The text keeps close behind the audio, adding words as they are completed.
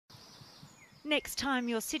Next time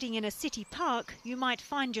you're sitting in a city park, you might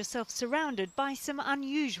find yourself surrounded by some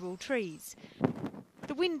unusual trees.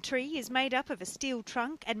 The wind tree is made up of a steel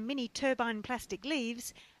trunk and mini turbine plastic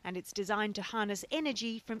leaves, and it's designed to harness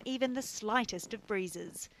energy from even the slightest of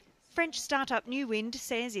breezes. French startup New Wind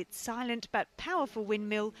says its silent but powerful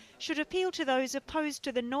windmill should appeal to those opposed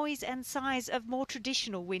to the noise and size of more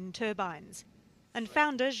traditional wind turbines. And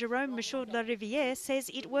founder Jérôme Michaud-de-la-Rivière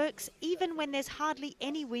says it works even when there's hardly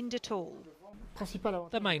any wind at all.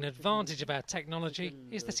 The main advantage of our technology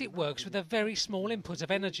is that it works with a very small input of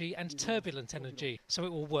energy and turbulent energy, so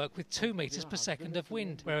it will work with 2 meters per second of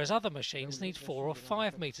wind, whereas other machines need 4 or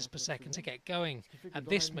 5 meters per second to get going. And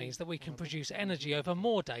this means that we can produce energy over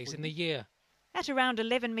more days in the year. At around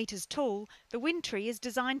 11 metres tall, the wind tree is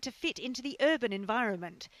designed to fit into the urban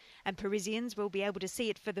environment, and Parisians will be able to see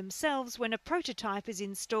it for themselves when a prototype is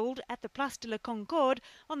installed at the Place de la Concorde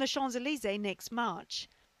on the Champs-Élysées next March.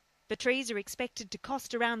 The trees are expected to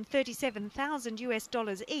cost around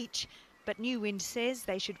 $37,000 each, but New Wind says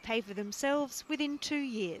they should pay for themselves within 2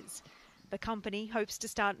 years. The company hopes to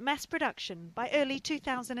start mass production by early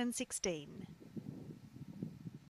 2016.